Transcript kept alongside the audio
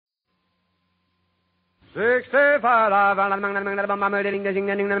65.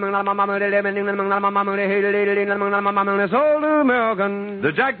 Old American.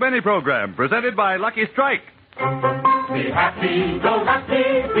 The Jack Benny Program, presented by Lucky Strike. Be happy, go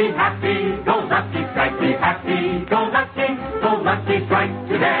lucky, be happy, go lucky strike, be happy, go lucky strike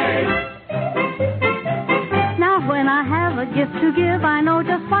today. Now when I have a gift to give, I know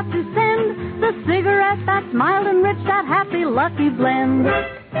just what to send. The cigarette that's mild and rich, that happy, lucky blend.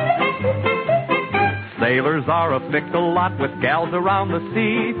 Sailors are a fickle lot with gals around the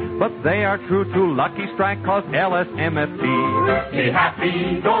sea, but they are true to Lucky Strike, cause LSMFT. Be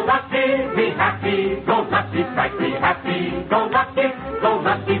happy, go lucky, be happy, go lucky strike, be happy, go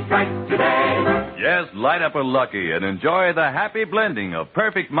lucky strike today. Yes, light up a Lucky and enjoy the happy blending of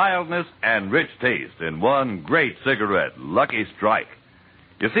perfect mildness and rich taste in one great cigarette, Lucky Strike.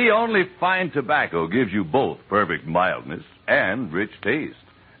 You see, only fine tobacco gives you both perfect mildness and rich taste.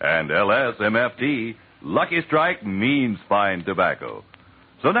 And LSMFT, Lucky Strike means fine tobacco.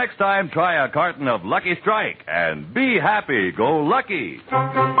 So next time, try a carton of Lucky Strike and be happy, go lucky.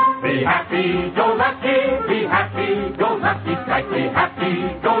 Be happy, go lucky, be happy, go lucky strike, be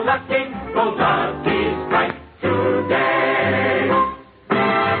happy, go lucky strike today.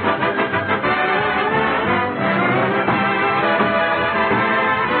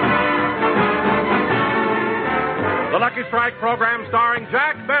 The Lucky Strike program starring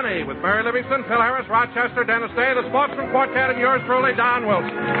Jack Benny with Mary Livingston, Phil Harris, Rochester, Dennis Day, the Sportsman Quartet, and yours truly, Don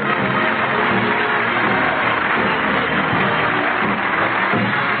Wilson.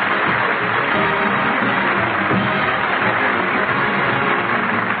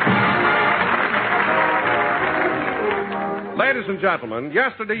 Ladies and gentlemen,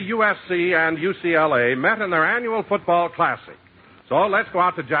 yesterday USC and UCLA met in their annual football classic. So let's go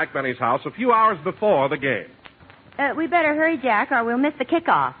out to Jack Benny's house a few hours before the game. We better hurry, Jack, or we'll miss the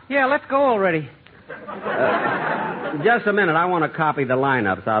kickoff. Yeah, let's go already. Just a minute. I want to copy the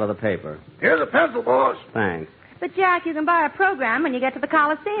lineups out of the paper. Here's a pencil, boss. Thanks. But, Jack, you can buy a program when you get to the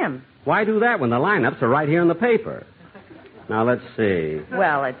Coliseum. Why do that when the lineups are right here in the paper? Now, let's see.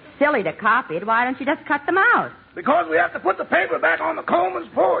 Well, it's silly to copy it. Why don't you just cut them out? Because we have to put the paper back on the Coleman's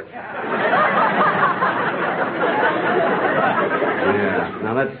porch. Yeah.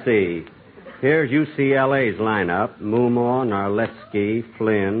 Now, let's see. Here's UCLA's lineup. Mumo, Narletsky,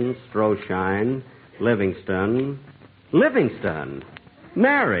 Flynn, Stroshine, Livingston. Livingston?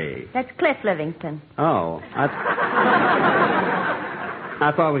 Mary. That's Cliff Livingston. Oh. I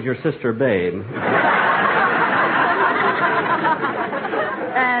thought it was your sister, Babe.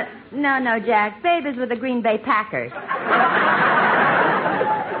 No, Jack. Babe is with the Green Bay Packers.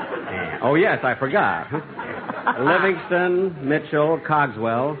 Oh, yes, I forgot. Livingston, Mitchell,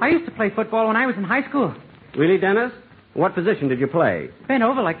 Cogswell. I used to play football when I was in high school. Really, Dennis? What position did you play? Bent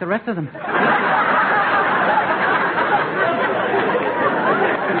over like the rest of them.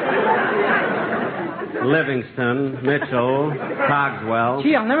 Livingston, Mitchell, Cogswell.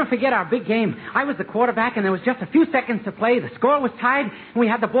 Gee, I'll never forget our big game. I was the quarterback, and there was just a few seconds to play. The score was tied, and we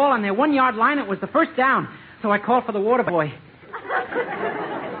had the ball on their 1-yard line. It was the first down. So I called for the water boy.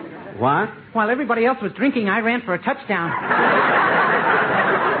 What? While everybody else was drinking, I ran for a touchdown.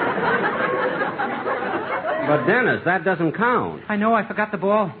 But, Dennis, that doesn't count. I know, I forgot the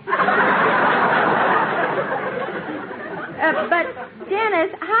ball. But,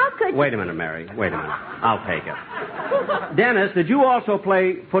 Dennis, how could... Wait a minute, Mary. Wait a minute. I'll take it. Dennis, did you also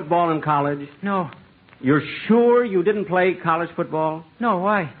play football in college? No. You're sure you didn't play college football? No,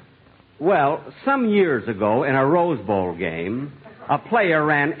 why? Well, some years ago in a Rose Bowl game, a player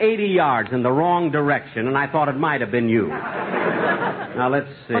ran 80 yards in the wrong direction, and I thought it might have been you. Now, let's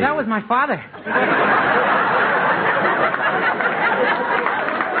see. Well, that was my father.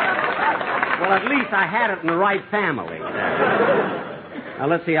 Well, at least I had it in the right family. Now,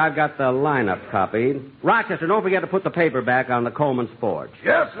 let's see. I've got the lineup copied. Rochester, don't forget to put the paper back on the Coleman's porch.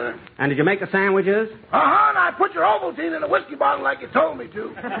 Yes, sir. And did you make the sandwiches? And I put your Ovaltine in a whiskey bottle like you told me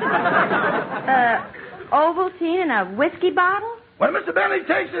to. Ovaltine in a whiskey bottle? When Mr. Bentley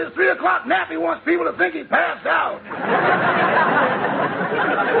takes his 3 o'clock nap, he wants people to think he passed out.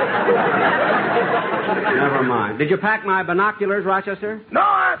 Never mind. Did you pack my binoculars, Rochester? No,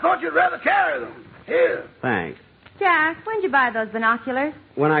 I thought you'd rather carry them. Here. Thanks. Jack, when'd you buy those binoculars?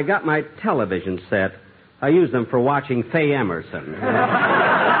 When I got my television set, I used them for watching Faye Emerson.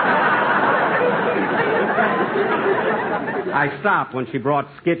 I stopped when she brought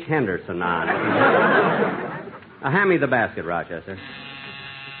Skitch Henderson on. Hand me the basket, Rochester.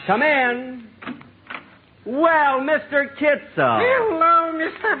 Come in. Well, Mr. Kitzel. Hello,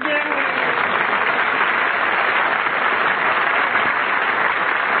 Mr. Bentley.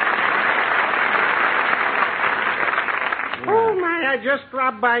 just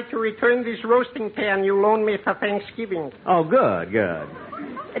dropped by to return this roasting pan you loaned me for Thanksgiving. Oh, good.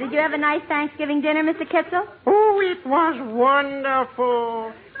 Did you have a nice Thanksgiving dinner, Mr. Kitzel? Oh, it was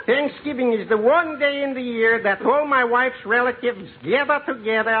wonderful. Thanksgiving is the one day in the year that all my wife's relatives gather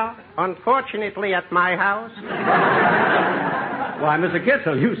together, unfortunately at my house. Why, Mr.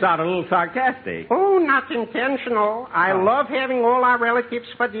 Kitzel, you sound a little sarcastic. Oh, not intentional. I love having all our relatives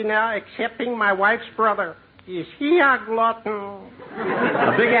for dinner, excepting my wife's brother. Is he a glutton?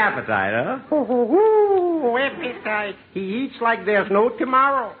 A big appetite, huh? Oh, appetite. He eats like there's no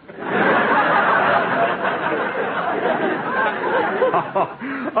tomorrow.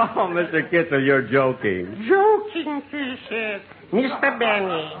 Oh, Mr. Kitzel, you're joking. Joking, he said. Mr.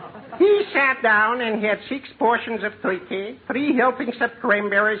 Benny. He sat down and had 6 portions of turkey, 3 helpings of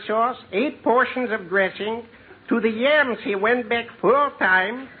cranberry sauce, 8 portions of dressing. To the yams, he went back 4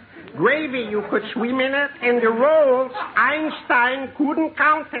 times. Gravy, you could swim in it, and the rolls, Einstein couldn't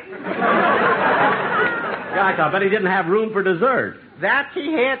count it. Gosh, I bet he didn't have room for dessert. That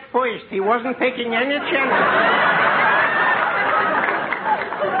he had first. He wasn't taking any chances.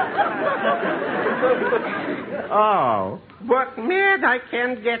 Oh. But mad I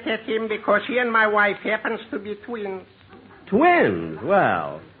can't get at him because he and my wife happens to be twins. Twins?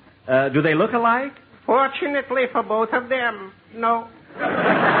 Well, do they look alike? Fortunately for both of them, no.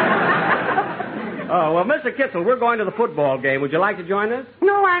 Oh, well, Mr. Kitzel, we're going to the football game. Would you like to join us?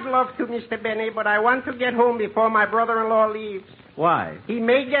 No, I'd love to, Mr. Benny, but I want to get home before my brother-in-law leaves. Why? He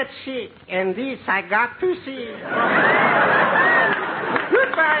may get sick, and this I got to see.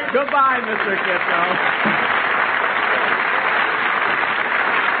 Goodbye. Goodbye, Mr. Kitzel.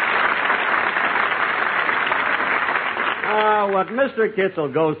 What Mr.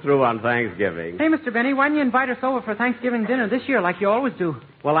 Kitzel goes through on Thanksgiving. Hey, Mr. Benny, why didn't you invite us over for Thanksgiving dinner this year like you always do?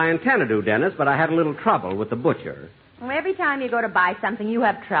 Well, I intend to do, Dennis, but I had a little trouble with the butcher. Well, every time you go to buy something, you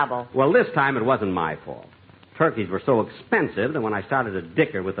have trouble. Well, this time it wasn't my fault. Turkeys were so expensive that when I started to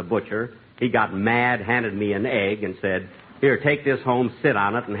dicker with the butcher, he got mad, handed me an egg, and said, "Here, take this home, sit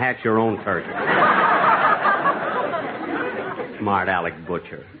on it, and hatch your own turkey." Smart aleck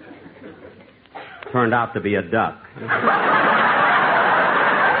butcher. Turned out to be a duck.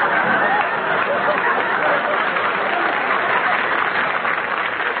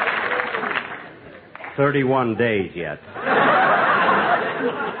 31 days yet.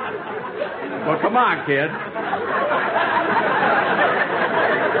 Well, come on, kid.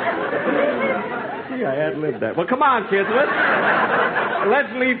 Gee, I ad-libbed that. Well, come on, kids.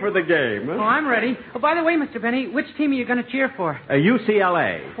 Let's leave for the game. Huh? Oh, I'm ready. Oh, by the way, Mr. Benny, which team are you going to cheer for?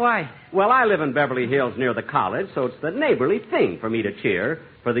 UCLA. Why? Well, I live in Beverly Hills near the college, so it's the neighborly thing for me to cheer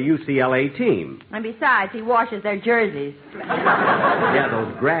for the UCLA team. And besides, he washes their jerseys. Yeah,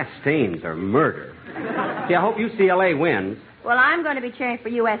 those grass stains are murder. See, I hope UCLA wins. Well, I'm going to be cheering for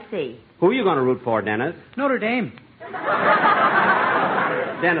USC. Who are you going to root for, Dennis? Notre Dame.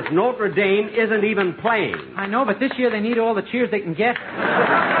 Dennis, Notre Dame isn't even playing. I know, but this year they need all the cheers they can get.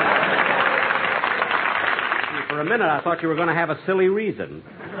 For a minute, I thought you were going to have a silly reason.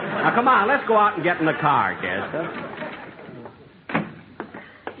 Now, come on, let's go out and get in the car, kids.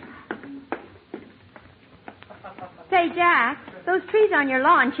 Say, Jack, those trees on your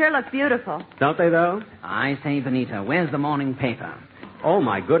lawn sure look beautiful. Don't they, though? I say, Benita, where's the morning paper? Oh,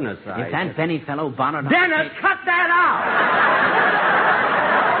 my goodness. If that Benny fellow bothered... Dennis, cut that out!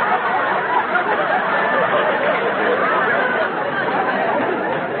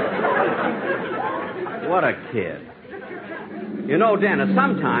 What a kid. You know, Dennis,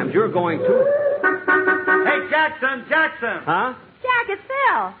 sometimes you're going to... Hey, Jackson! Huh? Jack, it's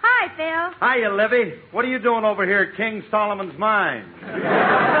Phil. Hi, Phil. Hiya, Livy. What are you doing over here at King Solomon's Mine?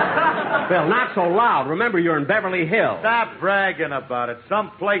 Phil, not so loud. Remember, you're in Beverly Hills. Stop bragging about it.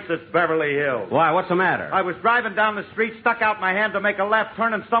 Someplace that's Beverly Hills. Why, what's the matter? I was driving down the street, stuck out my hand to make a left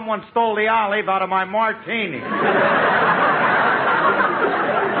turn, and someone stole the olive out of my martini.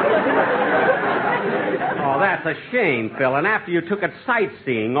 Oh, that's a shame, Phil. And after you took it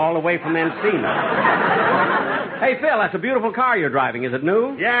sightseeing all the way from Encino. Hey, Phil, that's a beautiful car you're driving. Is it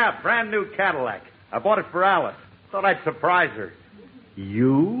new? Yeah, brand new Cadillac. I bought it for Alice. Thought I'd surprise her.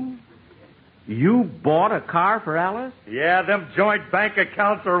 You? You bought a car for Alice? Yeah, them joint bank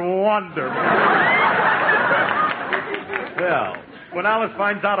accounts are wonderful. Phil. When Alice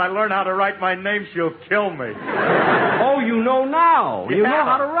finds out I learn how to write my name, she'll kill me. Oh, you know now. Yeah. You know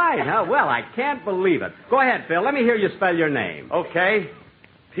how to write, huh? Well, I can't believe it. Go ahead, Phil. Let me hear you spell your name. Okay.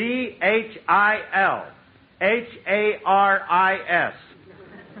 Philaris.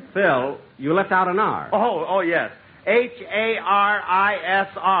 Phil, you left out an R. Oh, yes. Harisr.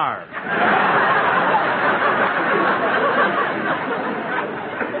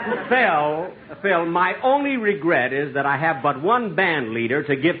 Phil, my only regret is that I have but one band leader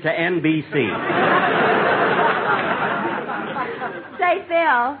to give to NBC. Say,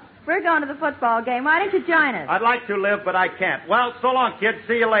 Phil, we're going to the football game. Why don't you join us? I'd like to live, but I can't. Well, so long, kids.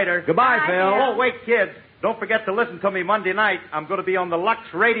 See you later. Goodbye, Bye, Phil. Oh, wait, kids. Don't forget to listen to me Monday night. I'm going to be on the Lux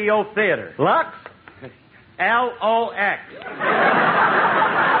Radio Theater. Lux? L-O-X.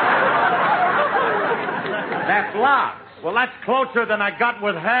 That's Lux. Well, that's closer than I got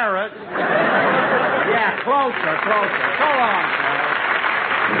with Harris. Yeah, closer. So long,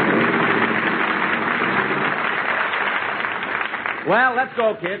 Phil. Well, let's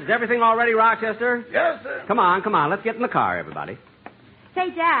go, kids. Is everything all ready, Rochester? Yes, sir. Come on. Let's get in the car, everybody. Say,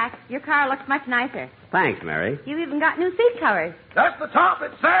 Jack, your car looks much nicer. Thanks, Mary. You even got new seat covers. That's the top.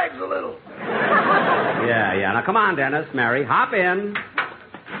 It sags a little. Yeah. Now, come on, Dennis, Mary. Hop in.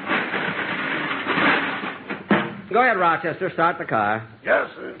 Go ahead, Rochester. Start the car. Yes,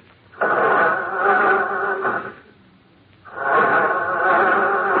 sir.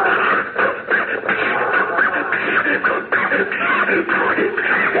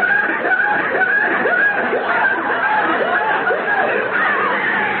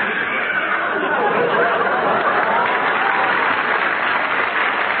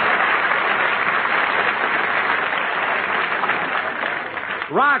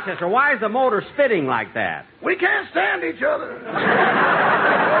 Rochester, why is the motor spitting like that? We can't stand each other.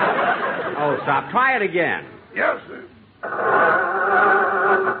 Oh, stop. Try it again. Yes, sir.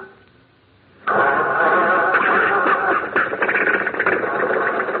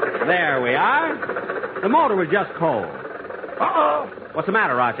 There we are. The motor was just cold. Uh-oh. What's the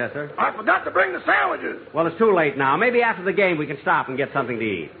matter, Rochester? I forgot to bring the sandwiches. Well, it's too late now. Maybe after the game we can stop and get something to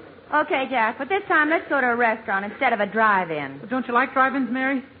eat. Okay, Jack, but this time let's go to a restaurant instead of a drive-in. Don't you like drive-ins,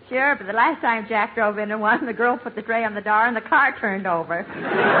 Mary? Sure, but the last time Jack drove into one, the girl put the tray on the door and the car turned over.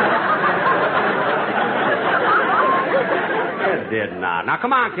 It did not. Now,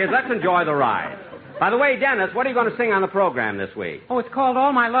 come on, kids. Let's enjoy the ride. By the way, Dennis, what are you going to sing on the program this week? Oh, it's called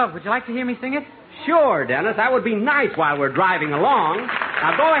All My Love. Would you like to hear me sing it? Sure, Dennis. That would be nice while we're driving along.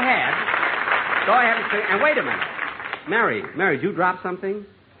 Now, go ahead. Go ahead and sing. And wait a minute. Mary, did you drop something?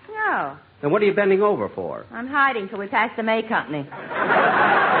 No. Then what are you bending over for? I'm hiding till we pass the May Company. Well,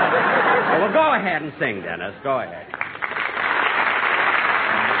 go ahead and sing, Dennis. Go ahead.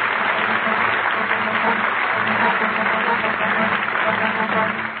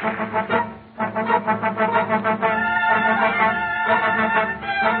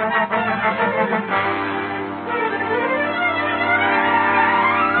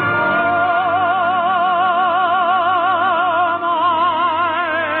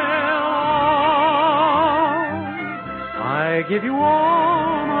 I give you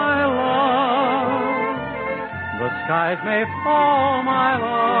all my love. The skies may fall, my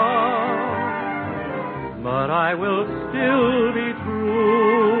love, but I will still be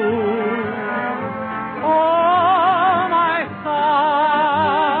true. All my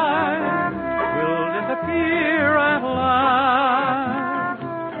sighs will disappear at last.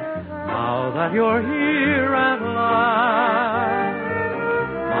 Now that you're here at last,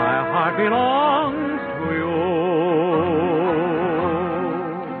 my heart belongs to you.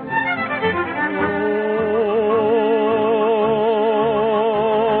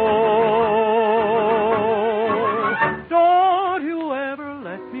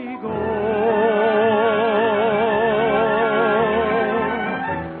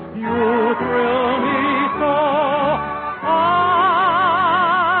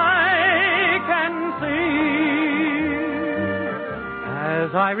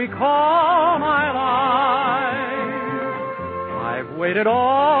 I recall my life, I've waited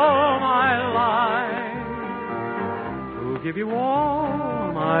all my life to give you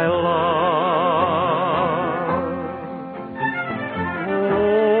all my love. Oh,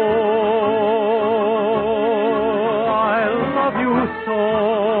 I love you so.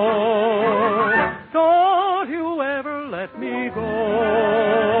 Don't you ever let me go.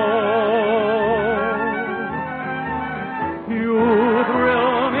 You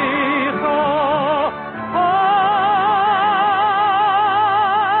thrill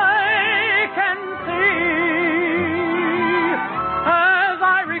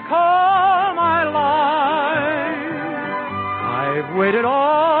my life.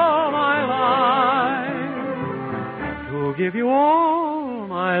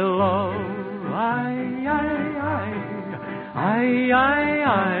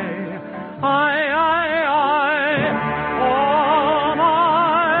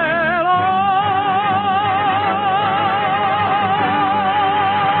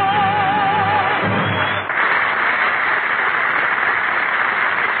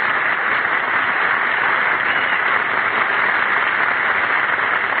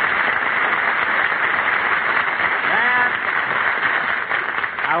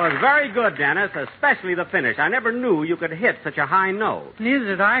 That was very good, Dennis, especially the finish. I never knew you could hit such a high note. Neither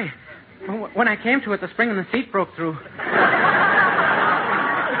did I. When I came to it, the spring in the seat broke through.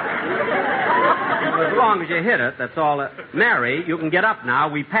 As long as you hit it, that's all. Mary, you can get up now.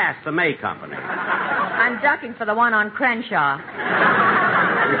 We passed the May Company. I'm ducking for the one on Crenshaw. We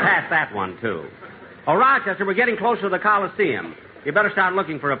passed that one, too. Oh, Rochester, we're getting closer to the Coliseum. You better start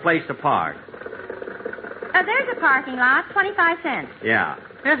looking for a place to park. There's a parking lot, 25 cents. Yeah.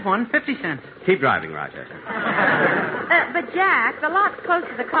 There's one, 50 cents. Keep driving, Rochester. But, Jack, the lots close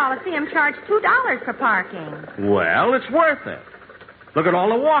to the Coliseum charge $2 for parking. Well, it's worth it. Look at all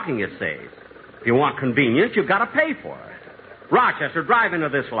the walking it saves. If you want convenience, you've got to pay for it. Rochester, drive into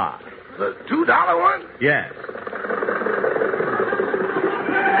this lot. The $2 one? Yes.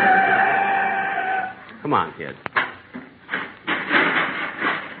 Come on, kid.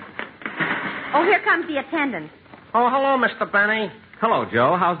 Oh, here comes the attendant. Oh, hello, Mr. Benny. Hello,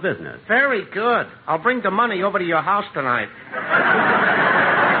 Joe. How's business? Very good. I'll bring the money over to your house tonight.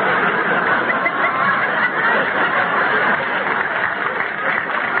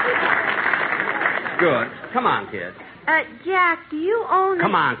 Good. Come on, kid. Jack, do you own...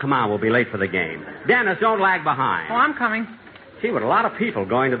 Come on. We'll be late for the game. Dennis, don't lag behind. Oh, I'm coming. Gee, what a lot of people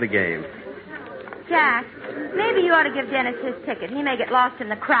going to the game. Jack, maybe you ought to give Dennis his ticket. He may get lost in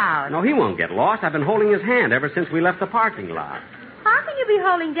the crowd. No, he won't get lost. I've been holding his hand ever since we left the parking lot. How can you be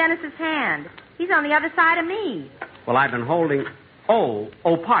holding Dennis's hand? He's on the other side of me. Well, I've been holding... Oh,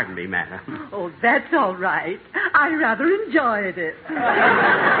 pardon me, madam. Oh, that's all right. I rather enjoyed it.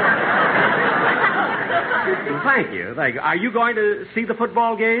 Thank you. Are you going to see the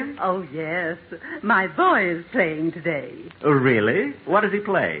football game? Oh, yes. My boy is playing today. Oh, really? What does he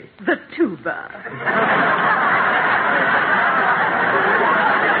play? The tuba.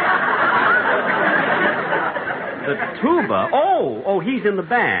 The tuba? Oh, he's in the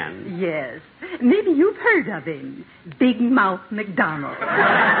band. Yes. Maybe you've heard of him. Big Mouth McDonald.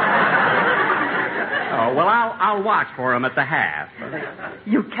 Oh, well, I'll watch for him at the half.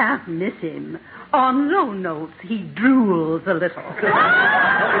 You can't miss him. On low notes, he drools a little.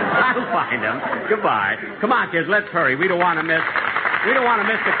 I'll find him. Goodbye. Come on, kids, let's hurry. We don't want to miss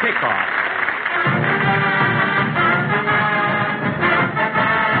the kickoff.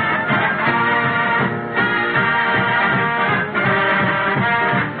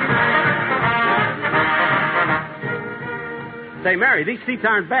 Say, Mary, these seats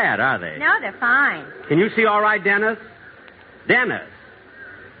aren't bad, are they? No, they're fine. Can you see all right, Dennis? Dennis.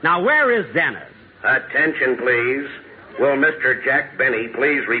 Now, where is Dennis? Attention, please. Will Mr. Jack Benny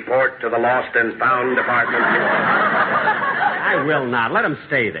please report to the Lost and Found Department? I will not. Let him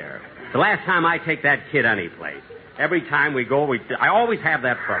stay there. The last time I take that kid anyplace, every time we go, I always have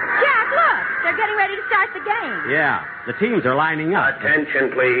that trouble. Jack, look. They're getting ready to start the game. Yeah, the teams are lining up.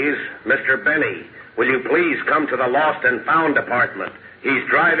 Attention, please. Mr. Benny, will you please come to the Lost and Found Department? He's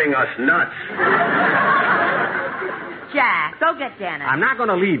driving us nuts. Jack, go get Dennis. I'm not going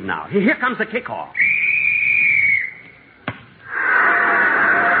to leave now. Here comes the kickoff.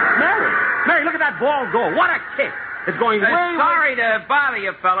 Mary, look at that ball go. What a kick. It's going way... Sorry to bother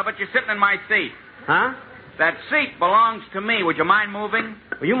you, fella, but you're sitting in my seat. Huh? That seat belongs to me. Would you mind moving?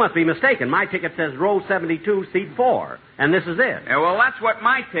 Well, you must be mistaken. My ticket says row 72, seat 4, and this is it. Yeah, well, that's what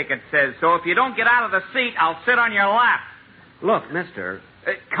my ticket says, so if you don't get out of the seat, I'll sit on your lap. Look, mister...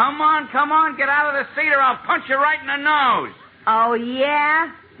 Come on, get out of the seat or I'll punch you right in the nose. Oh,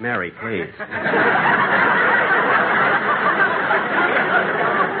 yeah? Mary, please.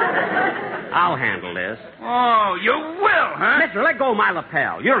 I'll handle this. Oh, you will, huh? Mister, let go of my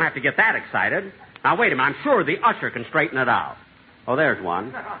lapel. You don't have to get that excited. Now, wait a minute. I'm sure the usher can straighten it out. Oh, there's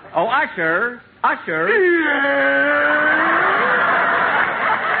one. Oh, usher. That's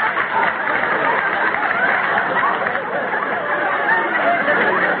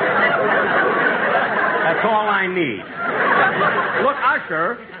all I need. Look,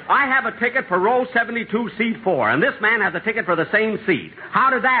 usher, I have a ticket for row 72, seat 4, and this man has a ticket for the same seat. How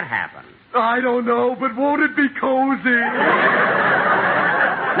did that happen? I don't know, but won't it be cozy?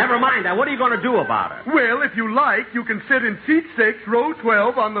 Never mind that. What are you going to do about it? Well, if you like, you can sit in seat 6, row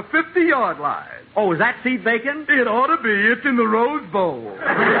 12, on the 50-yard line. Oh, is that seat vacant? It ought to be. It's in the Rose Bowl.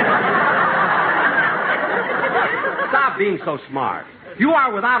 Stop being so smart. You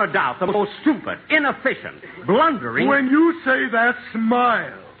are, without a doubt, the most stupid, inefficient, blundering... When you say that,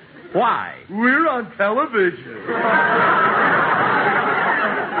 smile. Why? We're on television.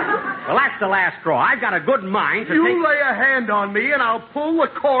 Well, that's the last straw. I've got a good mind to You lay a hand on me, and I'll pull the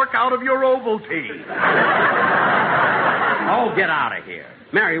cork out of your Ovaltine. Oh, get out of here.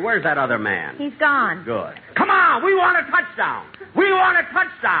 Mary, where's that other man? He's gone. Good. Come on, we want a touchdown. We want a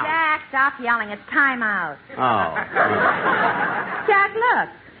touchdown. Jack, stop yelling. It's time out. Oh. Jack, look.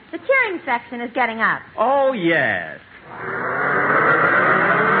 The cheering section is getting up. Oh, yes.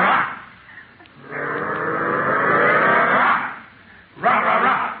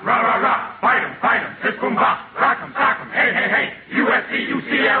 Rah-rah-rah. Fight 'em. Sis-boom-bop. Rock 'em, sock 'em. Hey. USC,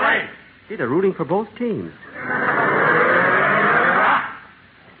 UCLA. See, they're rooting for both teams.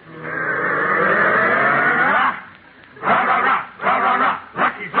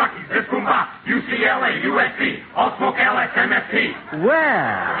 Rockies, sis-boom-bop. UCLA, USC. All smoke LSMFT. Well.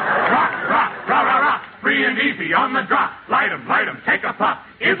 Rock. Rah-rah-rah. Free and easy on the drop. Light 'em. Take a puff.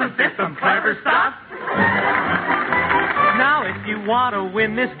 Isn't this some clever stuff? Now, if you want to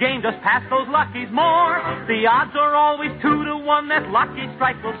win this game, just pass those Luckies more. The odds are always 2-1 that Lucky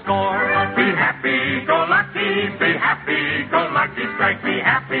Strike will score. Be happy, go lucky. Be happy, go lucky strike. Be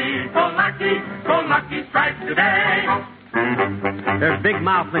happy, go lucky strike today. There's Big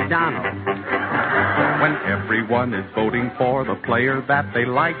Mouth McDonald. When everyone is voting for the player that they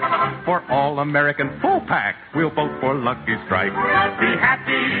like, for All-American full pack, we'll vote for Lucky Strike. Be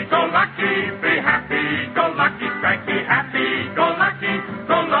happy, go lucky. Be happy, go lucky strike. Be happy, go lucky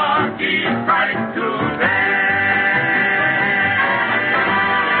strike today.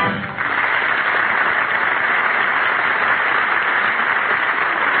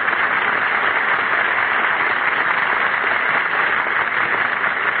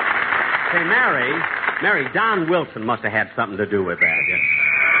 Say, Mary, Don Wilson must have had something to do with that. Yeah.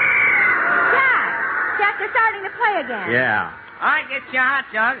 Jack, they're starting to play again. Yeah. All right, get your hot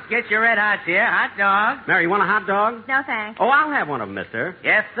dogs. Get your red hots here. Hot dog. Mary, you want a hot dog? No, thanks. Oh, I'll have one of them, mister.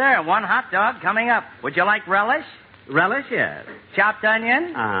 Yes, sir. One hot dog coming up. Would you like relish? Relish, yes. Chopped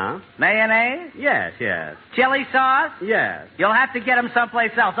onion? Uh-huh. Mayonnaise? Yes. Chili sauce? Yes. You'll have to get them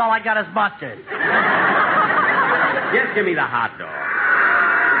someplace else. All I got is mustard. Just give me the hot dog.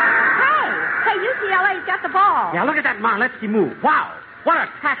 Hey, UCLA's got the ball. Yeah, look at that Marletsky move. Wow. What a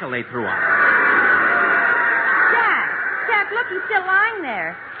tackle they threw on him. Jack, look, he's still lying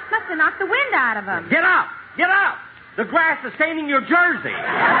there. Must have knocked the wind out of him. Get up. The grass is staining your jersey.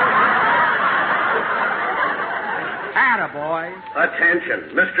 Attaboy.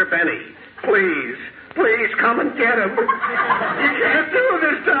 Attention, Mr. Benny. Please come and get him. You can't do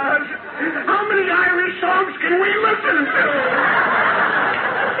this to us. How many Irish songs can we listen to?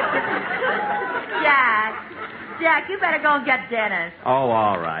 Jack, you better go and get Dennis. Oh,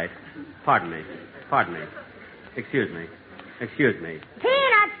 all right. Pardon me. Excuse me.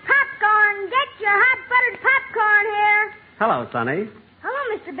 Peanuts, popcorn. Get your hot buttered popcorn here. Hello, Sonny. Hello,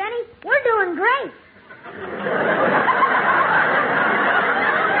 Mr. Benny. We're doing great.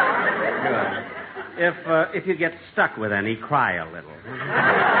 Good. If you get stuck with any, cry a little.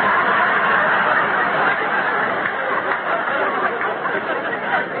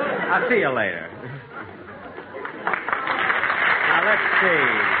 I'll see you later. Now, let's see.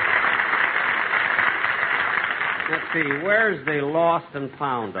 Where's the lost and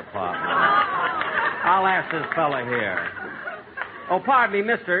found department? I'll ask this fella here. Oh, pardon me,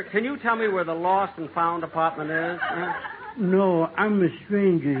 mister. Can you tell me where the lost and found department is? No, I'm a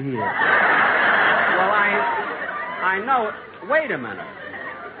stranger here. Well, I know. Wait a minute.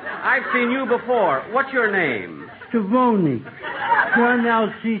 I've seen you before. What's your name? Savoni. John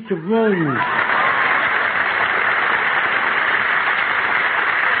L.C. Savoni.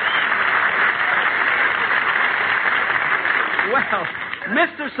 Well,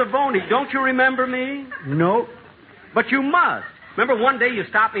 Mr. Savoni, don't you remember me? No. But you must. Remember one day you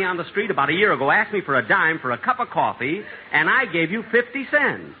stopped me on the street about a year ago, asked me for a dime for a cup of coffee, and I gave you 50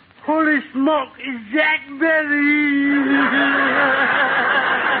 cents. Holy smoke, it's Jack Benny.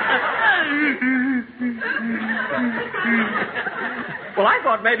 Well, I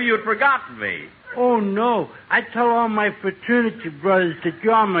thought maybe you'd forgotten me. Oh, no. I tell all my fraternity brothers that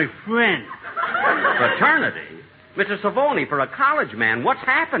you're my friend. Fraternity? Mr. Savoni, for a college man, what's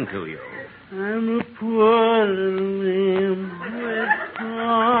happened to you? I'm a poor little lamb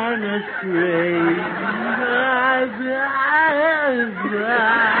torn astray.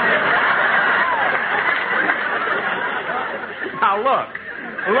 Now, look.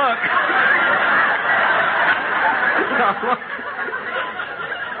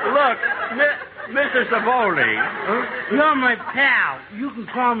 Look, Mr. Savoni. You're my pal. You can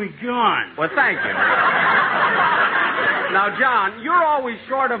call me John. Well, thank you. Now, John, you're always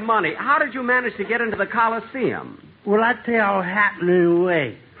short of money. How did you manage to get into the Coliseum? Well, I'll tell you how it happened in a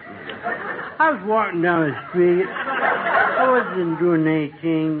way. I was walking down the street. I wasn't doing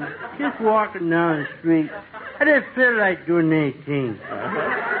anything. Just walking down the street. I didn't feel like doing anything.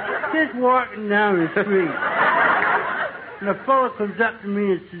 Just walking down the street. And a fellow comes up to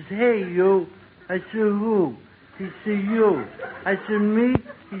me and says, "Hey, you." I said, "Who?" He said, "You." I said, "Me?"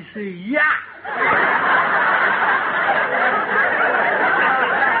 He said, "Yeah."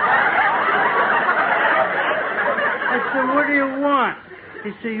 I said, "What do you want?"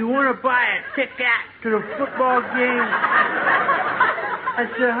 He said, "You want to buy a ticket to the football game?" I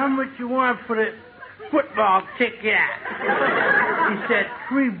said, "How much you want for the football ticket?" He said,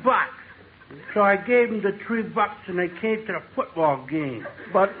 $3. So I gave him the $3 and I came to the football game.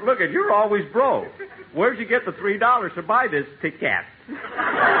 But look, you're always broke. Where'd you get the $3 to buy this ticket?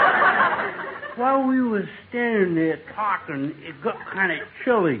 While we were standing there talking, it got kind of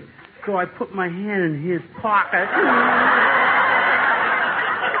chilly. So I put my hand in his pocket.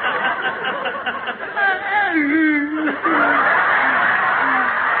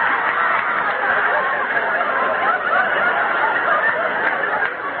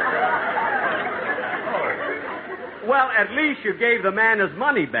 Well, at least you gave the man his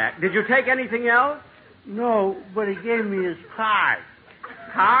money back. Did you take anything else? No, but he gave me his card.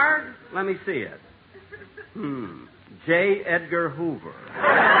 Card? Let me see it. J. Edgar Hoover.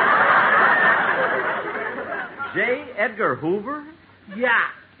 J. Edgar Hoover? Yeah,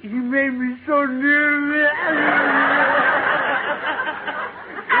 he made me so nervous.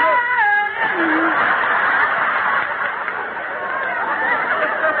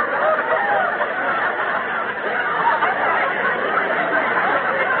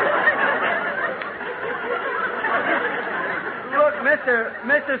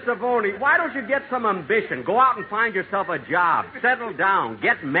 Mr. Savoni, why don't you get some ambition? Go out and find yourself a job. Settle down.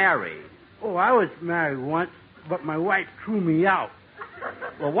 Get married. Oh, I was married once, but my wife threw me out.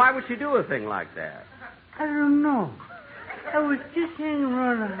 Well, why would she do a thing like that? I don't know. I was just hanging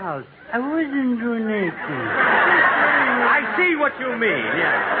around the house. I wasn't doing anything. I see what you mean,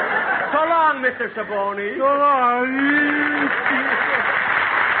 yeah. So long, Mr. Savoni. So long.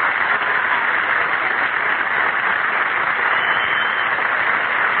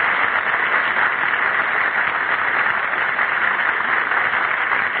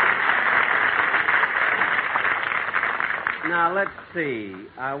 Now, let's see.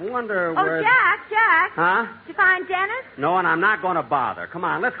 I wonder where... Oh, Jack. Huh? Did you find Dennis? No, and I'm not going to bother. Come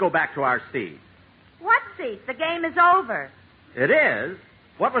on, let's go back to our seats. What seats? The game is over. It is?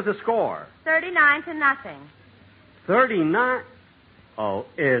 What was the score? 39-0. 39? Oh,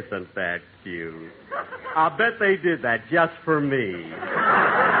 isn't that cute? I'll bet they did that just for me.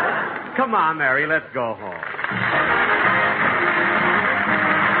 Come on, Mary, let's go home.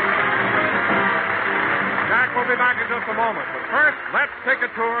 Jack will be back in just a moment. But first, let's take a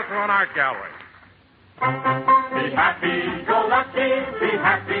tour through an art gallery. Be happy, go lucky, be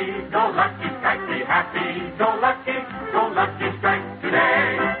happy, go lucky, strike, be happy, go lucky strike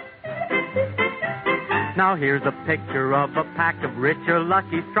today. Now here's a picture of a pack of rich or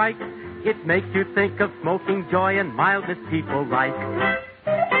lucky strikes. It makes you think of smoking joy and mildness people like.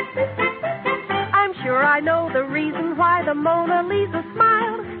 I'm sure I know the reason why the Mona Lisa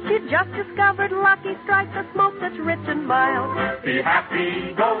smiled. She just discovered Lucky Strike, the smoke that's rich and mild. Be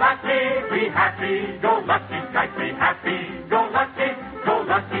happy, go lucky, be happy, go lucky strike, be happy, go lucky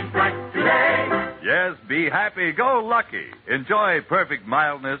strike today. Yes, be happy, go lucky. Enjoy perfect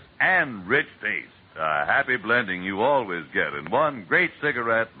mildness and rich taste. A happy blending you always get in one great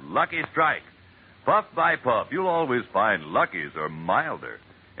cigarette, Lucky Strike. Puff by puff, you'll always find Luckies are milder.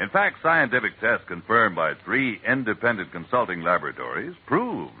 In fact, scientific tests confirmed by 3 independent consulting laboratories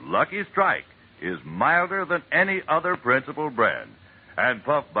prove Lucky Strike is milder than any other principal brand. And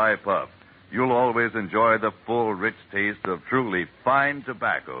puff by puff, you'll always enjoy the full, rich taste of truly fine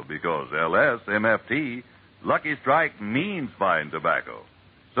tobacco because LSMFT, Lucky Strike means fine tobacco.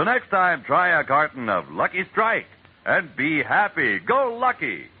 So next time, try a carton of Lucky Strike and be happy. Go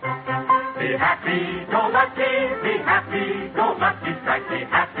Lucky. Be happy, go lucky, be happy, go lucky strike, be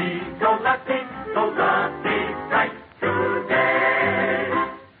happy, go lucky strike today.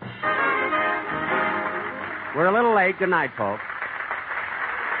 We're a little late. Good night, folks.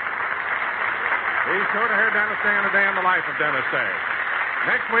 Be sure to hear Dennis Day and a Day in the Life of Dennis Day.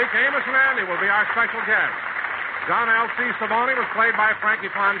 Next week, Amos and Andy will be our special guests. John L.C. Savoni was played by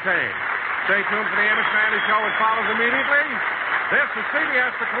Frankie Fontaine. Stay tuned for the Amos and Andy Show, which follows immediately. This is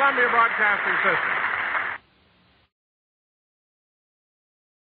CBS, the Columbia Broadcasting System.